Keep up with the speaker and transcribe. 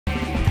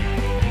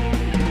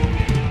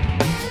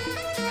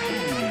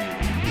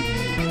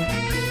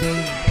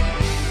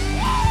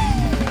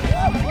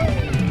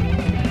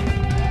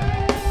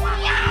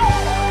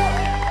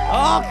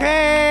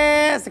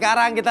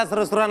sekarang kita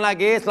seru-seruan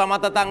lagi.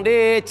 Selamat datang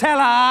di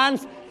Challenge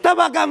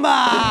Tebak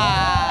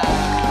Gambar.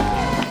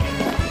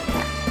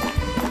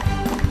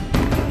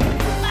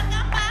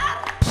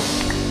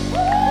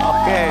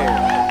 Oke.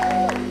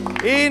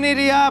 Ini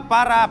dia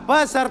para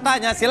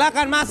pesertanya.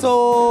 Silakan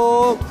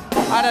masuk.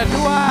 Ada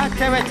 2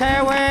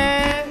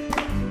 cewek-cewek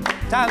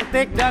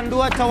cantik dan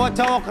 2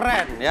 cowok-cowok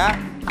keren ya.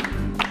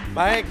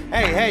 Baik,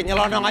 hei,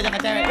 nyelonong aja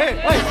ke cewek.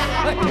 Hei.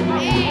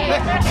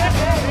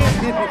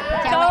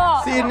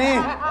 Cowok. Sini.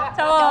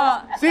 Cowok.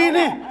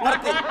 Sini,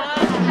 ngerti.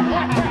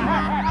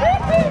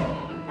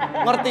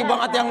 Ngerti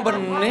banget yang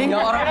bening. Ya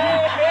orang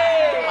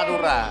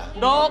Madura.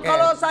 Dok,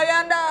 kalau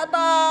saya enggak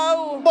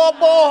tahu.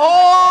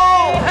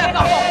 Bobohong.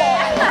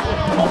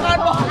 Bukan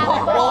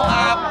bohong.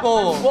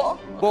 Boapo. Boapo.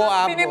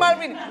 Minimal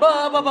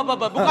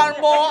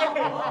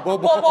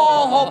bukan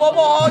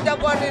boboho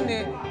jagoan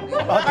ini.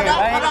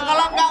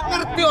 Kadang-kadang nggak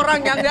ngerti orang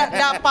yang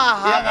nggak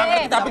paham.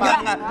 Tapi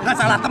nggak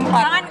salah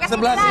tempat.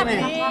 Sebelah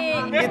sini.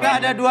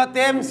 Kita ada 2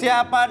 tim.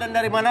 Siapa dan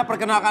dari mana?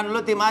 Perkenalkan dulu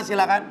tim A,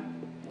 silakan.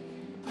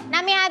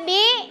 Nami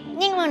Abi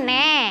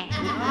Nyingune.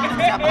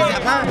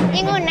 Siapa?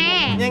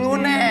 Nyingune.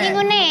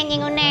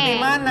 Di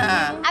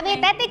mana? Abi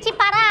teti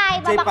Ciparai,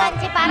 Babakan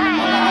Ciparai.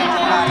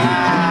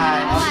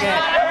 Oke.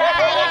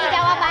 Saya di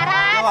Jawa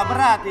Barat. Jawa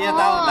Barat, iya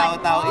tahu.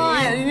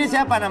 Iya, ini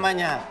siapa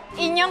namanya?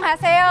 Inyong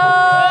Haseo.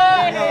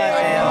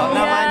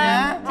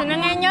 Namanya?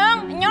 Jenenge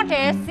Nyong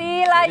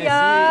Desy lah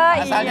ya.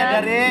 Asalnya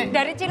dari?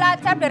 Dari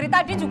Cilacap, dari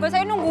tadi juga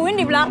saya nungguin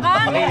di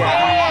belakang.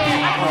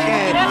 Oke,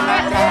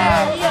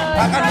 Cilacap.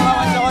 Akan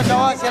melawan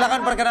cowok-cowok,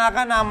 silakan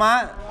perkenalkan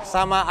nama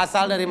sama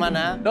asal dari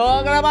mana?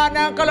 Dok,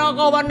 mana kalau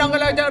kau pandang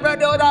kalau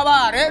udah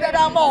bare,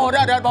 udah mau,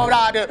 udah,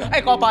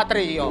 kau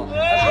patrio.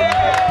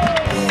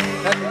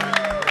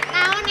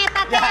 Naon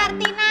eta teh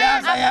artina? Ya,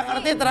 saya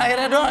ngerti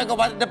terakhirnya doang.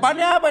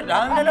 Depannya apa?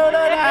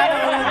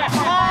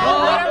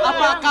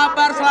 Apa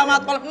kabar?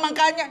 Selamat malam.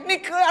 Makanya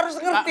nih harus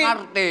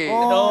ngerti.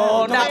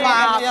 Oh,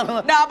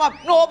 Nggak apa.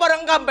 No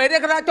barang gambar dia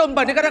kena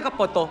coba dia kena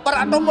kefoto.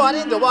 Parto buat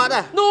itu buat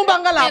ada.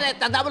 Numbang galap. Ini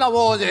tanda pula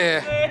bos je.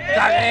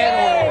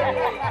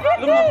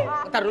 Lu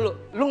ntar dulu.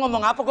 Lu ngomong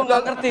apa gua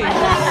nggak ngerti.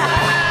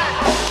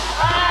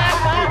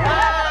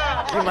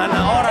 Gimana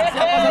orang?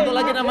 Siapa satu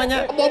lagi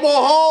namanya?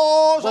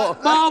 Boboho.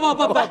 Oke,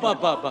 Bapak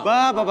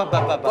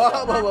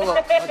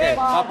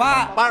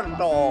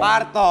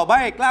Parto.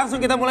 Baik, langsung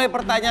kita mulai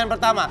pertanyaan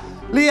pertama.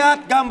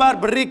 Lihat gambar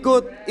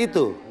berikut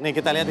itu. Nih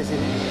kita lihat di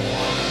sini.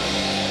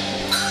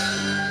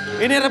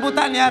 Ini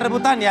rebutan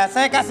ya.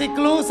 Saya kasih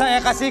clue.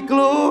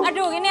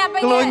 Aduh, ini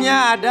apa ini?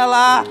 Clue-nya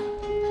adalah,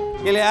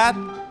 lihat.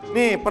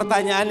 Nih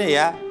pertanyaannya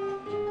ya.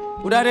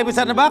 Udah ada yang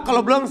bisa nebak?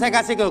 Kalau belum saya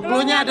kasih clue.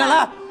 Clue-nya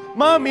adalah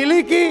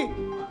memiliki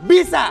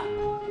bisa.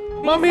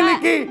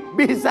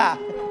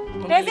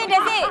 Desy.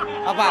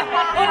 Apa?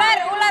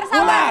 Ular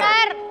sama.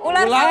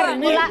 Ular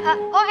ini.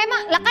 Oh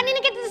emang, lah kan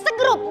ini kita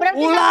segrup. Berarti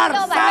Ular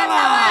kan coba.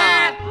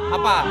 salah.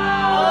 Apa?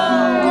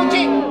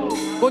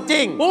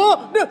 Kucing. Oh,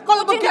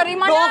 kalau Kucing dari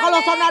mana? kalau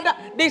sana ada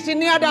di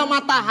sini ada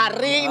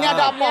matahari, ini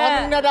ada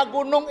pohon, ini ada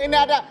gunung, ini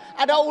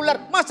ada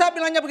ular. Masa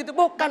bilangnya begitu?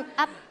 Bukan.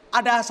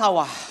 Ada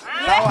sawah.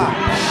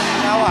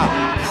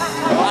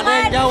 Ada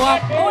yang jawab.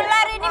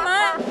 Ular ini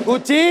mah.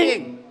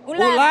 Kucing.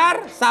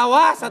 Ular,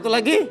 sawah, satu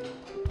lagi.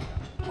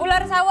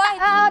 Ular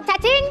sawah.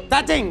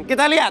 Cacing.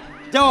 Kita lihat.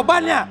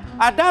 Jawabannya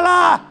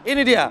adalah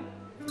ini dia.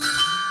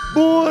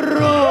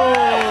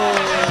 Burung.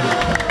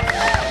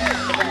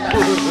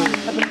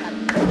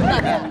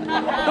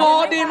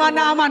 Di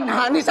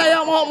mana-mana. Ini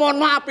saya mohon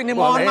maaf ini,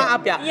 mohon maaf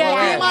ya.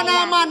 Di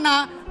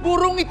mana-mana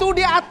burung itu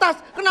di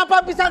atas.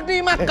 Kenapa bisa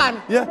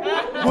dimakan? Ya,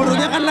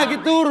 burungnya kan lagi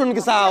turun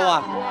ke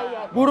sawah.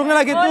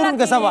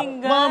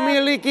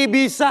 Memiliki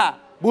bisa.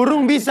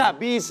 Burung bisa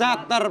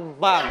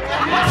terbang.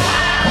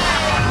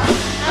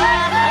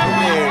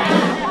 Oke.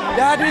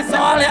 Jadi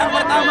soal yang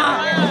pertama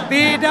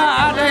tidak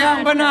ada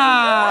yang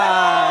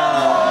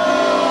benar.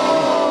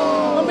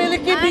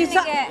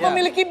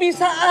 Memiliki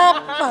bisa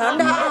apa?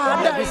 Nggak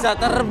ada. Bisa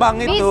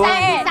terbang itu.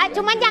 Bisa,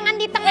 cuman jangan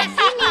di tengah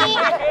sini.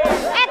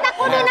 Eta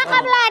kuduna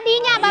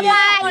kabladinya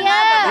Bapak.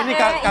 Ini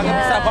kagak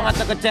bisa banget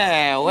ke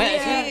cewek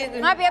sih.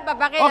 Maaf ya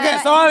Bapak. Oke,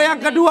 soal yang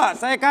kedua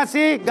saya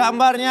kasih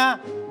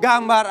gambarnya.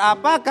 Gambar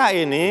apakah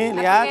ini?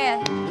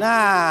 Lihat.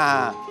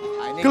 Nah,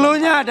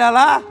 clue-nya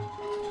adalah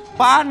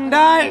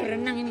pandai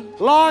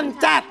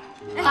loncat.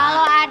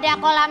 Kalau ada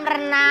kolam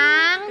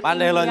renang,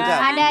 Pandai loncat.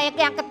 ada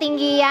yang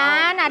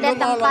ketinggian, ada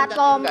tempat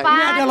lompat.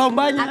 Ini ada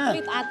lombanya.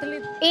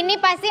 Atlet. Ini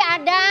pasti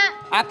ada.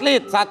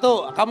 Atlet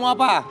satu. Kamu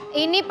apa?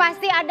 Ini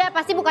pasti ada,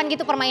 pasti bukan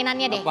gitu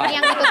permainannya deh. Apa?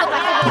 Yang ditutup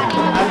pasti bukan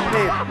itu.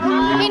 Atlet.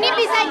 Ini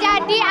bisa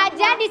jadi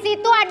aja di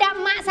situ ada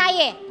emak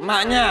saya.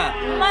 Emaknya.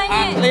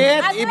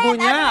 Atlet.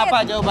 Ibunya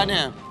apa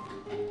jawabannya?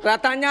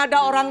 Katanya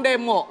ada orang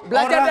demo.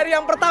 Belajar dari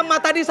yang pertama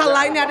tadi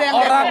salah, ini ada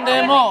yang Orang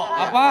demo.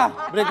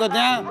 Apa?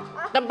 Berikutnya.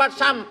 Tempat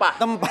sampah.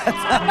 Tempat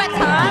sampah.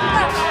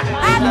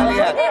 Kita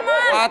lihat.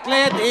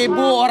 Atlet,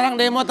 ibu, orang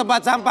demo,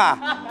 tempat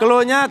sampah.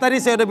 Clue-nya tadi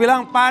saya udah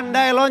bilang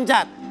pandai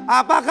loncat.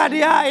 Apakah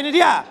dia? Ini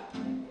dia.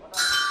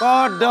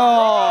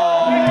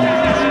 Kodok.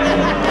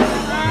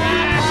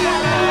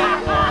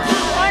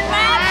 Mohon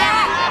maaf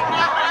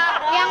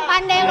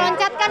pandai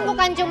loncat kan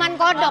bukan cuman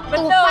kodok.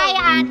 Tupai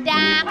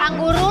ada,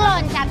 kanguru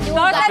loncat juga.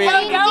 Gak usah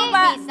jauh-jauh,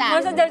 Pak. Bisa.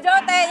 Gak usah jauh-jauh,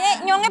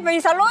 nyongnya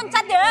bisa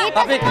loncat ya.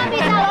 Kita semua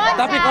bisa loncat.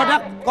 Tapi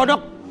kodok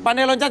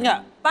pandai loncat nggak?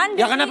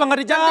 Pandai. Ya kenapa nggak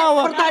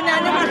dijawab?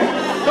 Pertanyaannya kan,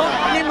 Dok,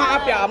 ini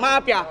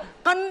maaf ya.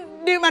 Kan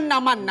di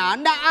mana-mana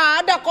nggak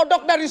ada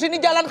kodok dari sini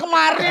jalan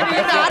kemari,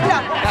 nggak ada.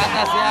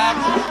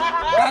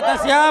 Kata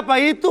siapa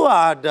itu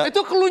ada?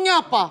 Itu cluenya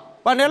apa?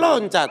 Pandai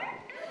loncat.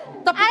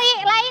 Tapi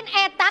lain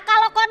eta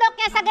kalau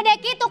kodoknya segede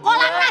gitu,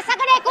 kolangnya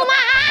segede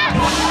kumaha.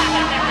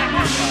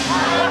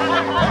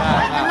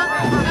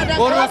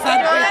 Urusan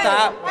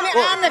kita,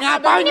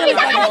 ngapain Ini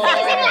bisa nggak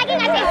di sini lagi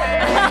nggak sih?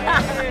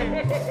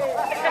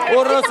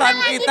 urusan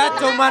kita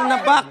cuma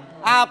nebak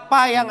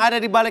apa yang ada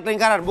di balik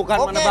lingkaran,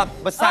 bukan menebak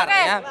besar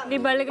ya. Di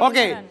balik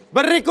Oke,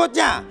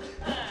 berikutnya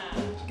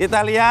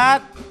kita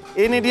lihat.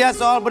 Ini dia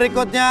soal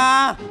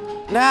berikutnya.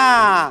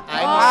 Nah,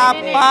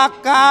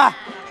 apakah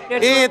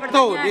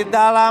itu di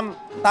dalam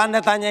tanda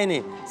tanya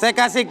ini? Saya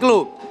kasih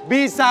clue,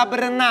 bisa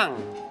berenang.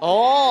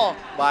 Oh,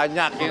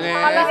 Banyak ini.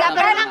 Bisa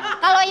berenang.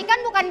 Kalau ikan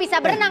bukan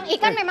bisa berenang,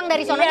 ikan memang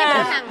dari sononya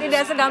berenang.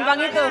 Tidak segampang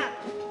itu.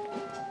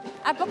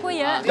 Apa ku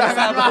ya?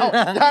 Jangan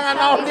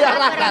mau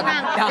diarahkan.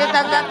 Kita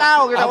nggak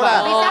tahu kita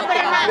udah. Bisa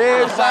berenang.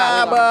 Bisa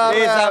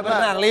Bisa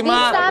berenang. 5,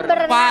 Bisa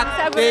berenang.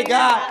 4,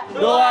 3,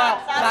 2,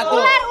 1.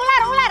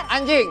 Ular.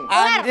 Anjing.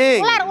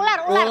 Anjing.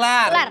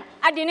 Ular.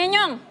 Adine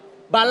nyong.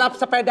 balap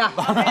sepeda.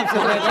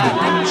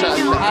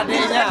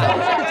 Adenya.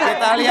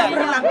 Kita lihat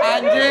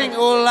anjing,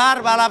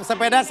 ular, balap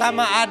sepeda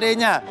sama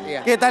adenya.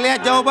 Kita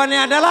lihat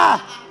jawabannya adalah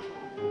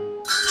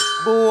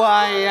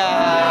buaya.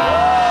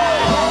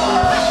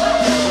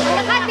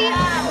 Dekati.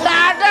 Nggak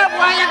ada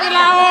buaya di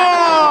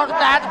laut.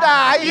 Nggak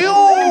ada.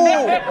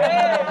 Yuk.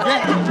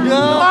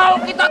 Mau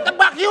kita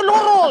tebak yuk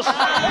lurus.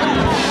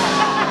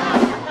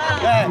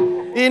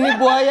 Ini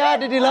buaya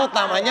ada di laut,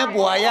 namanya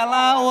buaya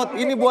laut.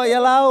 Ini buaya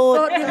laut.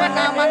 Oh, di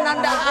mana-mana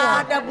nggak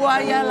ada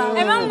buaya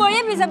laut. Emang buaya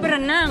bisa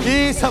berenang?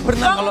 Bisa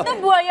berenang kalau. Itu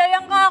buaya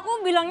yang ke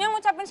aku bilangnya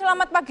ngucapin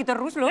selamat pagi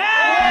terus loh.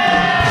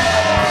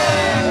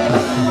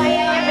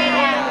 Buayanya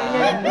beda.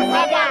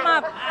 Beda.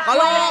 Maaf.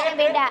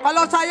 Beda.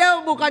 Kalau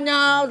saya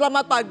bukannya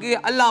selamat pagi,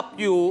 I love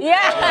you.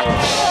 Iya.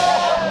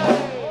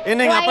 Ini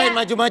ngapain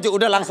maju-maju?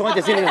 Udah langsung aja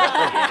sini.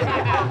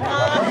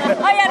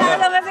 Oh ya,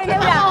 langsung ke sini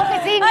udah. Mau ke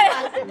sini. Oh, ya.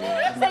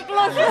 Saya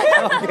close.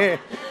 Oke.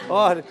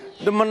 Oh,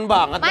 demen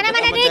banget. Mana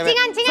sama dia,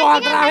 cewek.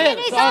 cingan,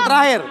 Soal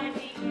terakhir.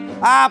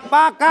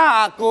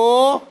 Apakah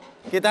aku?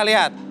 Kita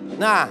lihat.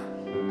 Nah,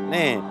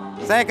 nih,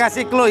 saya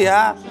kasih clue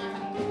ya.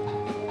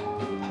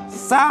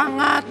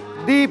 Sangat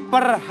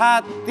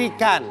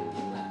diperhatikan.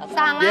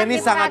 Dia ini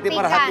sangat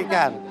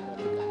diperhatikan.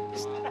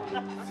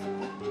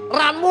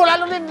 Rambu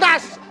lalu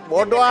lintas.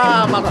 Bodoh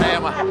amat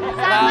saya mah.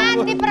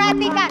 Sangat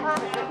diperhatikan.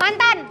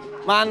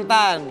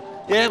 Mantan.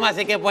 Dia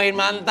masih kepoin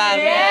mantan.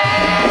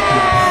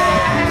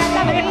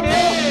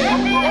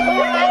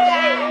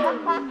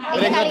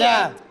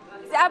 Berikutnya.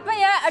 Siapa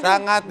ya? Aduh.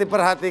 Sangat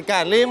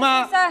diperhatikan.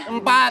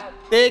 5,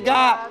 4,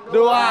 3,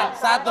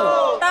 2,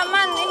 1.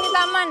 Taman, ini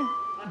taman.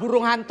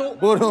 Burung hantu.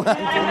 Burung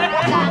hantu.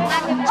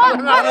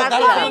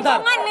 Bentar.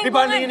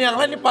 Dibandingin yang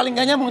lain, ini paling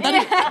gak nyambung tadi.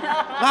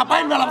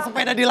 Ngapain balap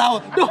sepeda di laut?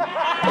 Duh.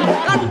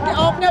 Kan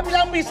jawabnya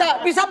bilang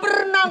bisa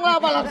berenang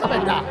lah balap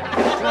sepeda.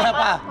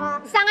 Kenapa?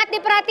 Sangat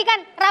diperhatikan.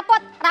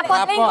 Rapot.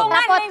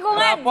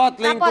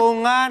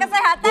 Lingkungan,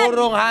 Kesehatan.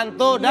 burung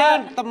hantu,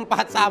 dan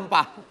tempat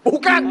sampah.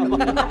 Bukan.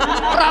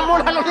 Rambu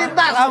lalu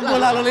lintas. Rambu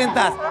lalu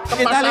lintas.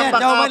 Kita lihat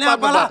sampah jawabannya apa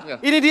apalah. bedanya?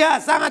 Ini dia,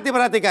 sangat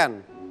diperhatikan.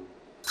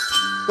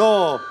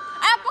 Tuh.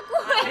 Apa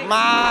kue?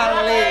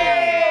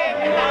 Maling.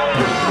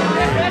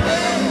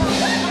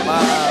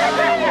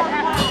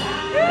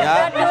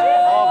 Ya,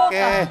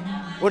 oke.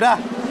 Udah,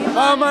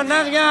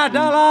 pemenangnya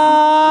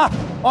adalah...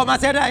 Oh,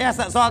 masih ada ya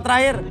soal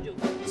terakhir.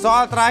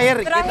 Soal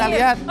terakhir, kita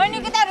lihat. Oh, ini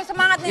kita harus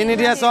semangat nih. Ini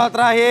dia soal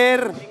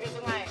terakhir.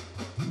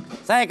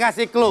 Saya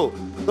kasih clue.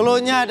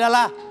 Clue-nya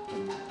adalah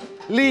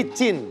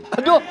licin.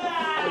 Aduh.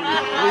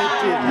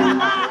 Licin.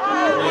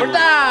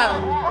 Bentar.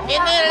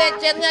 Ini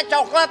lecennya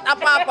coklat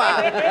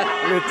apa-apa?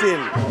 Licin.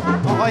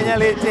 Pokoknya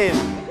licin.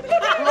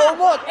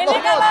 Lumut. Ini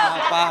kalau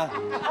Apa?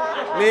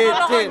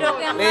 Licin. kodok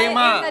yang lain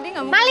 5. tadi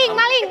nggak mungkin.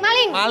 Maling.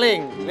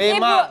 Maling.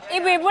 5.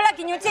 Ibu-ibu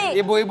lagi nyuci.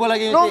 Ibu-ibu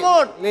lagi nyuci.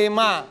 Lumut.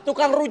 5.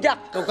 Tukang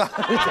rujak. Tukang.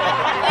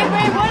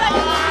 Ibu-ibu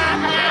lagi.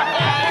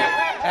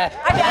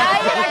 Ada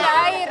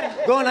air.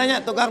 Gue nanya,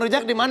 tukang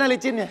rujak di mana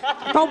licinnya?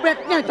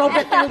 Cobeknya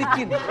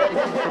licin.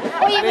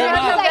 Oh iya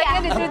benar juga ya.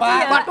 Di situ 4,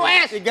 ya. Batu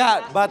es.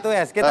 3, batu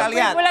es. Kita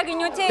lihat. Ibu lagi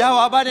nyuci.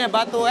 Jawabannya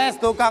batu es,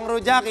 tukang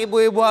rujak,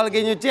 ibu-ibu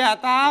lagi nyuci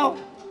atau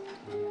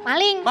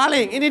Maling.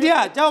 maling. Ini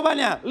dia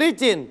jawabannya,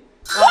 licin.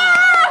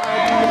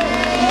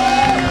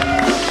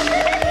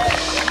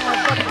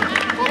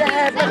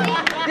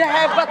 Dia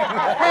hebat.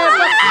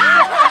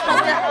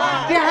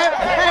 Dia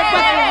hebat.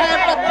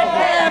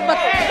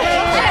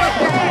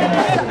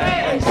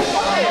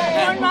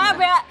 Mohon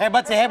maaf ya.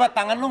 Hebat sih hebat,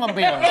 tangan lu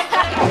ngembil. Bener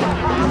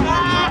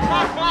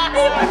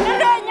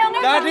dah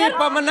nyongnya. Jadi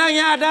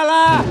pemenangnya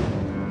adalah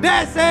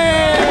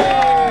Desy.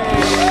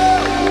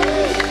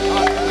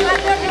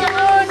 Matur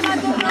nuwun.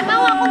 Mau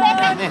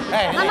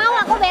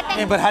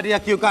Nih berhadiah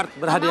cue card,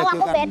 berhadiah Mau cue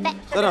aku card. bete.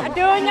 Terus.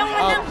 Aduh, nyong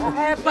menang.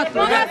 Hebat.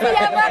 Makasih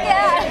ya, Bang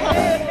ya.